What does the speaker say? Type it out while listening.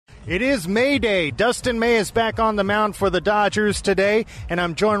It is May Day. Dustin May is back on the mound for the Dodgers today, and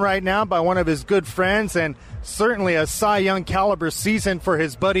I'm joined right now by one of his good friends and certainly a Cy Young caliber season for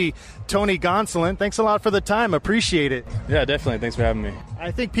his buddy Tony Gonsolin. Thanks a lot for the time. Appreciate it. Yeah, definitely. Thanks for having me. I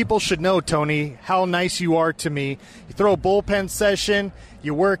think people should know, Tony, how nice you are to me. You throw a bullpen session,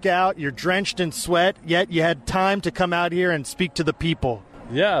 you work out, you're drenched in sweat, yet you had time to come out here and speak to the people.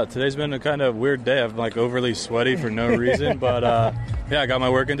 Yeah, today's been a kind of weird day. I'm overly sweaty for no reason, but I got my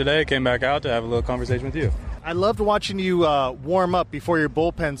work in today, came back out to have a little conversation with you. I loved watching you warm up before your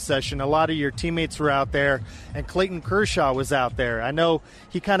bullpen session. A lot of your teammates were out there, and Clayton Kershaw was out there. I know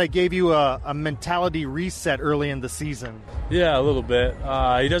he kind of gave you a mentality reset early in the season. Yeah, a little bit.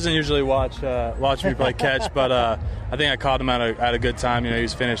 He doesn't usually watch me play catch, but I think I caught him at a good time. You know, he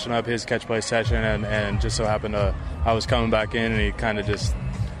was finishing up his catch play session, and just so happened I was coming back in, and he kind of just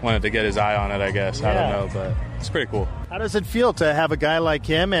wanted to get his eye on it, I guess. Yeah. I don't know, but it's pretty cool. How does it feel to have a guy like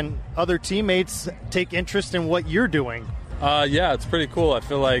him and other teammates take interest in what you're doing? Yeah, it's pretty cool. I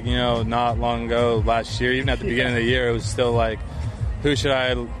feel like, not long ago, last year, even at the beginning of the year, it was still like, who should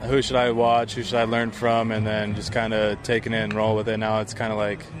I watch, who should I learn from, and then just kind of taking it and roll with it. Now it's kind of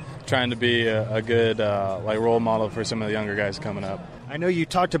like trying to be a good role model for some of the younger guys coming up. I know you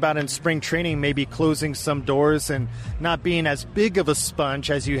talked about in spring training maybe closing some doors and not being as big of a sponge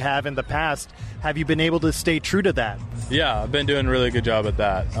as you have in the past. Have you been able to stay true to that? Yeah, I've been doing a really good job at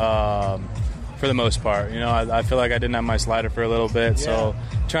that for the most part. I feel like I didn't have my slider for a little bit, so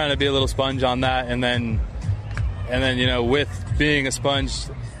trying to be a little sponge on that. And then with being a sponge,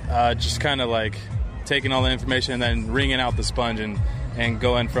 just kind of like taking all the information and then wringing out the sponge and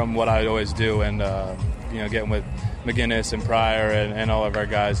going from what I always do and, getting with McGinnis and Pryor and all of our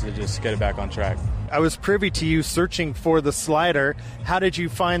guys to just get it back on track. I was privy to you searching for the slider. How did you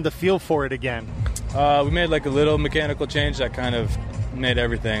find the feel for it again? We made like a little mechanical change that kind of made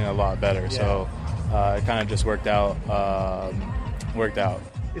everything a lot better. Yeah. So it kind of just worked out.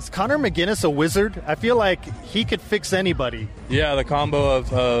 Is Connor McGinnis a wizard? I feel like he could fix anybody. Yeah, the combo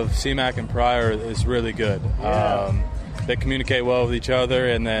of C-Mac and Pryor is really good. Yeah. They communicate well with each other,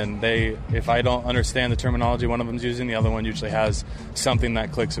 and then if I don't understand the terminology one of them's using, the other one usually has something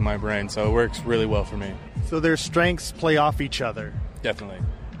that clicks in my brain, so it works really well for me. So their strengths play off each other. Definitely.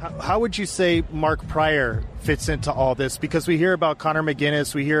 How would you say Mark Pryor fits into all this? Because we hear about Connor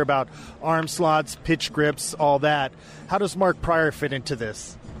McGinnis, we hear about arm slots, pitch grips, all that. How does Mark Pryor fit into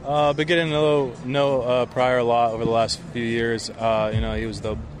this? Been getting to know Pryor a lot over the last few years. He was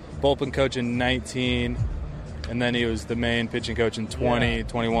the bullpen coach in 19, and then he was the main pitching coach in 20,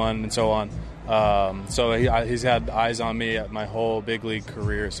 21, and so on. So he's had eyes on me at my whole big league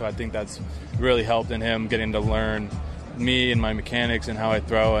career, so I think that's really helped in him getting to learn me and my mechanics and how I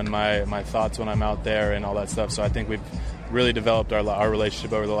throw and my thoughts when I'm out there and all that stuff. So I think we've really developed our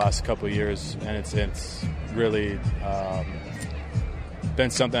relationship over the last couple of years, and it's really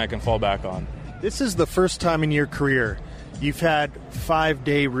been something I can fall back on. This is the first time in your career you've had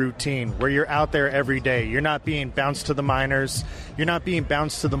 5-day routine where you're out there every day. You're not being bounced to the minors. You're not being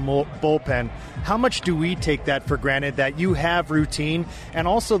bounced to the bullpen. How much do we take that for granted, that you have routine and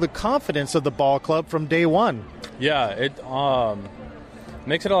also the confidence of the ball club from day one? Yeah, it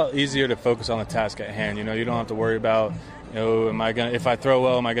makes it a lot easier to focus on the task at hand. You don't have to worry about, if I throw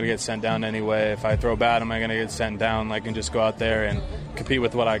well, am I going to get sent down anyway? If I throw bad, am I going to get sent down? I can just go out there and compete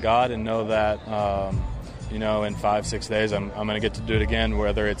with what I got and know that in 5-6 days, I'm going to get to do it again,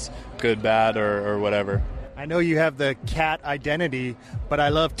 whether it's good, bad, or whatever. I know you have the cat identity, but I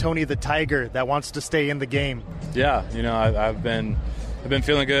love Tony the Tiger that wants to stay in the game. Yeah, I've been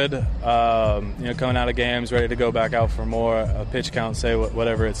feeling good, coming out of games, ready to go back out for more, a pitch count, say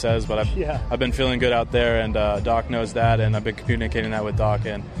whatever it says, but I've been feeling good out there, and Doc knows that, and I've been communicating that with Doc,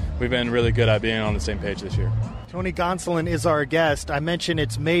 and we've been really good at being on the same page this year. Tony Gonsolin is our guest. I mentioned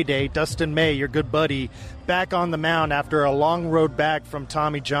it's May Day. Dustin May, your good buddy, back on the mound after a long road back from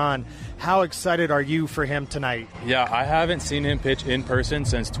Tommy John. How excited are you for him tonight? Yeah, I haven't seen him pitch in person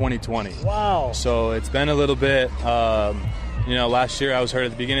since 2020. Wow. So it's been a little bit, last year I was hurt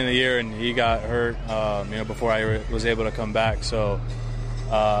at the beginning of the year, and he got hurt, before I was able to come back. So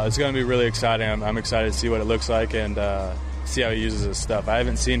it's going to be really exciting. I'm excited to see what it looks like and see how he uses his stuff. I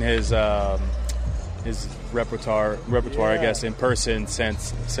haven't seen his repertoire, I guess, in person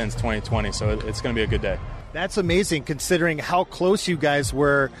since 2020, so it's going to be a good day. That's amazing, considering how close you guys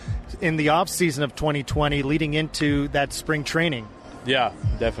were in the off season of 2020 leading into that spring training. Yeah,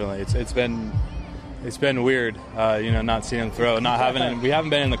 definitely. It's been weird, not seeing him throw, we haven't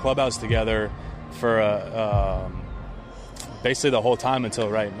been in the clubhouse together for basically the whole time until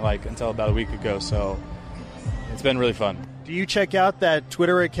about a week ago, so it's been really fun. Do Do you check out that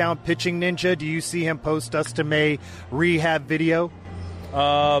Twitter account, Pitching Ninja? Do you see him post Dustin May rehab video?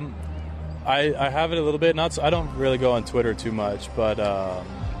 I have it a little bit. I don't really go on Twitter too much, but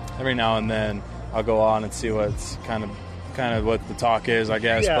every now and then I'll go on and see what's kind of what the talk is, I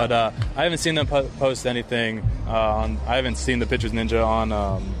guess. Yeah. But I haven't seen them post anything I haven't seen the Pitchers Ninja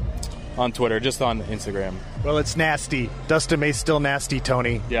on Twitter, just on Instagram. Well, it's nasty. Dustin May's still nasty,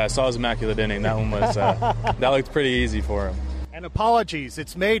 Tony. Yeah, I saw his immaculate inning. That one was that looked pretty easy for him. And apologies,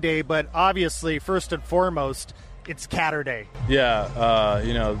 it's May Day, but obviously, first and foremost, it's Catter Day. Yeah,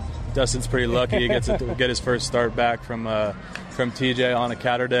 Dustin's pretty lucky. He gets to get his first start back from TJ on a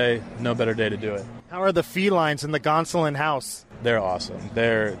Catter Day. No better day to do it. How are the felines in the Gonsolin house? They're awesome.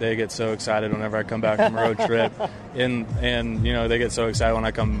 They get so excited whenever I come back from a road trip, and they get so excited when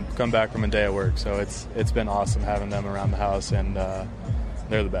I come back from a day at work. So it's been awesome having them around the house, and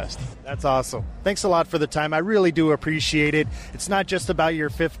they're the best. That's awesome. Thanks a lot for the time. I really do appreciate it. It's not just about your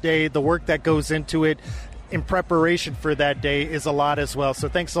fifth day. The work that goes into it in preparation for that day is a lot as well. So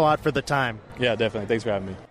thanks a lot for the time. Yeah, definitely. Thanks for having me.